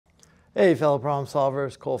Hey fellow problem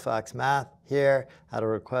solvers, Colfax Math here. Had a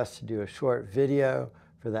request to do a short video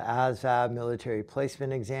for the ASVAB military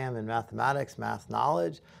placement exam in mathematics, math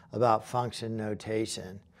knowledge, about function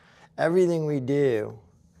notation. Everything we do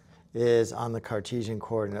is on the Cartesian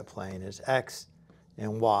coordinate plane, is x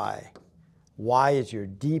and y. Y is your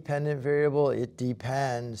dependent variable. It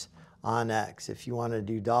depends on x. If you want to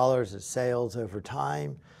do dollars, it's sales over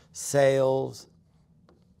time. Sales,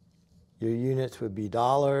 your units would be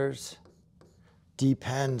dollars,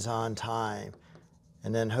 depends on time.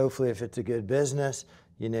 And then hopefully if it's a good business,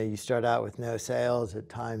 you start out with no sales at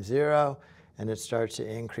time 0, and it starts to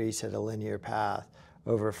increase at a linear path.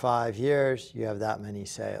 Over 5 years, you have that many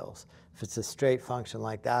sales. If it's a straight function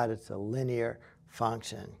like that, it's a linear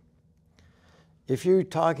function. If you're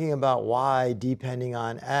talking about y depending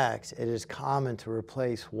on x, it is common to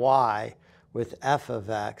replace y with f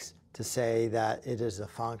of x to say that it is a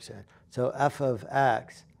function. So f of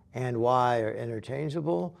x and y are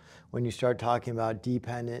interchangeable when you start talking about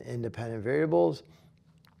dependent, independent variables,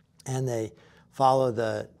 and they follow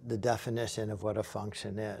the definition of what a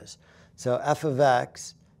function is. So f of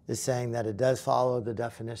x is saying that it does follow the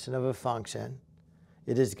definition of a function.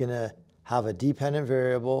 It is going to have a dependent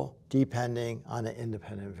variable depending on an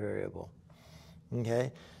independent variable.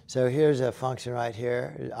 Okay, so here's a function right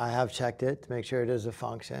here. I have checked it to make sure it is a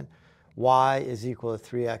function. Y is equal to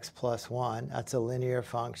 3x plus 1. That's a linear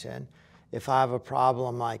function. If I have a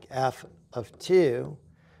problem like f of 2,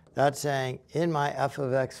 that's saying in my f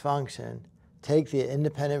of x function, take the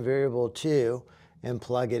independent variable 2 and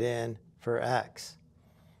plug it in for x.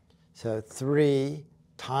 So 3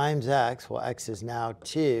 times x, well, x is now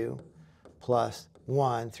 2 plus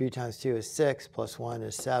 1. 3 times 2 is 6 plus 1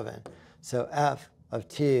 is 7. So f of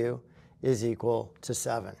 2 is equal to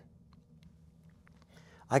 7.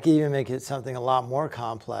 I could even make it something a lot more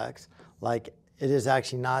complex, like it is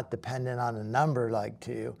actually not dependent on a number like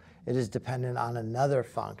 2. It is dependent on another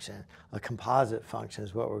function. A composite function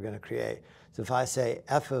is what we're going to create. So if I say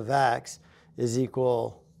f of x is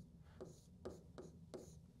equal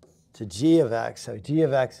to g of x, so g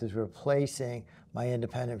of x is replacing my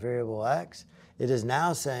independent variable x. It is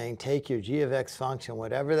now saying take your g of x function,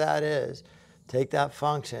 whatever that is, take that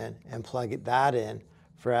function and plug that in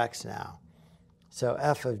for x now. So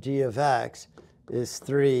f of g of x is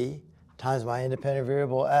 3 times my independent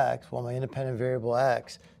variable x. Well, my independent variable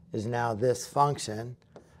x is now this function,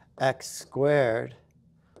 x squared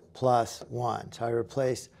plus 1. So I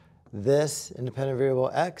replace this independent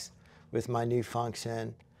variable x with my new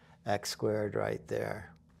function, x squared, right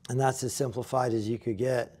there. And that's as simplified as you could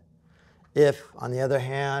get. If, on the other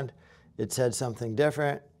hand, it said something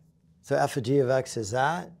different, so f of g of x is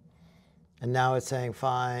that, and now it's saying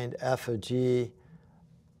find f of g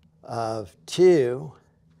of 2,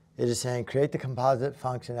 it is saying create the composite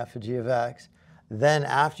function f of g of x. Then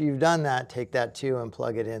after you've done that, take that 2 and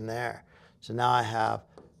plug it in there. So now I have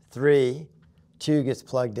 3, 2 gets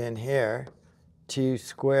plugged in here, 2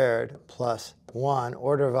 squared plus 1.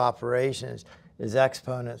 Order of operations is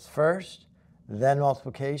exponents first, then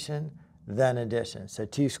multiplication, then addition. So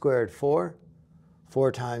 2 squared, 4.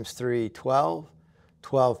 4 times 3, 12.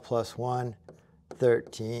 12 plus 1,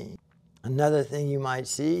 13. Another thing you might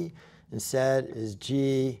see instead is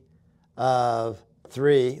g of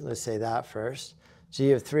 3. Let's say that first.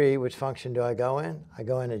 G of 3, which function do I go in? I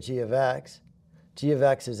go into g of x. G of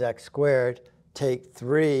x is x squared. Take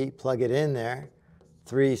 3, plug it in there.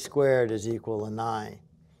 3 squared is equal to 9.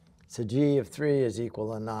 So g of 3 is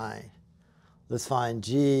equal to 9. Let's find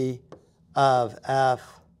g of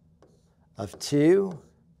f of 2.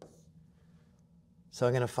 So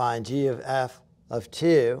I'm going to find g of f of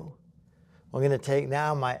 2. We're going to take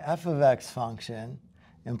now my f of x function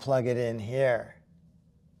and plug it in here.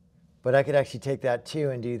 But I could actually take that 2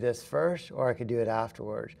 and do this first, or I could do it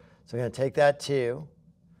afterwards. So I'm going to take that 2,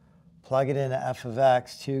 plug it into f of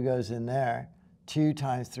x. 2 goes in there. 2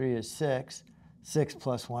 times 3 is 6. 6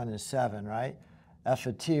 plus 1 is 7, right? F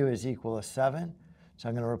of 2 is equal to 7. So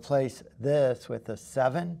I'm going to replace this with a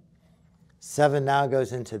 7. 7 now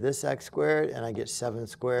goes into this x squared, and I get 7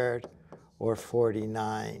 squared, or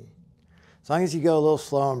 49. As long as you go a little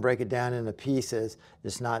slow and break it down into pieces,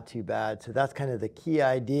 it's not too bad. So that's kind of the key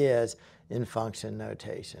ideas in function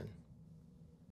notation.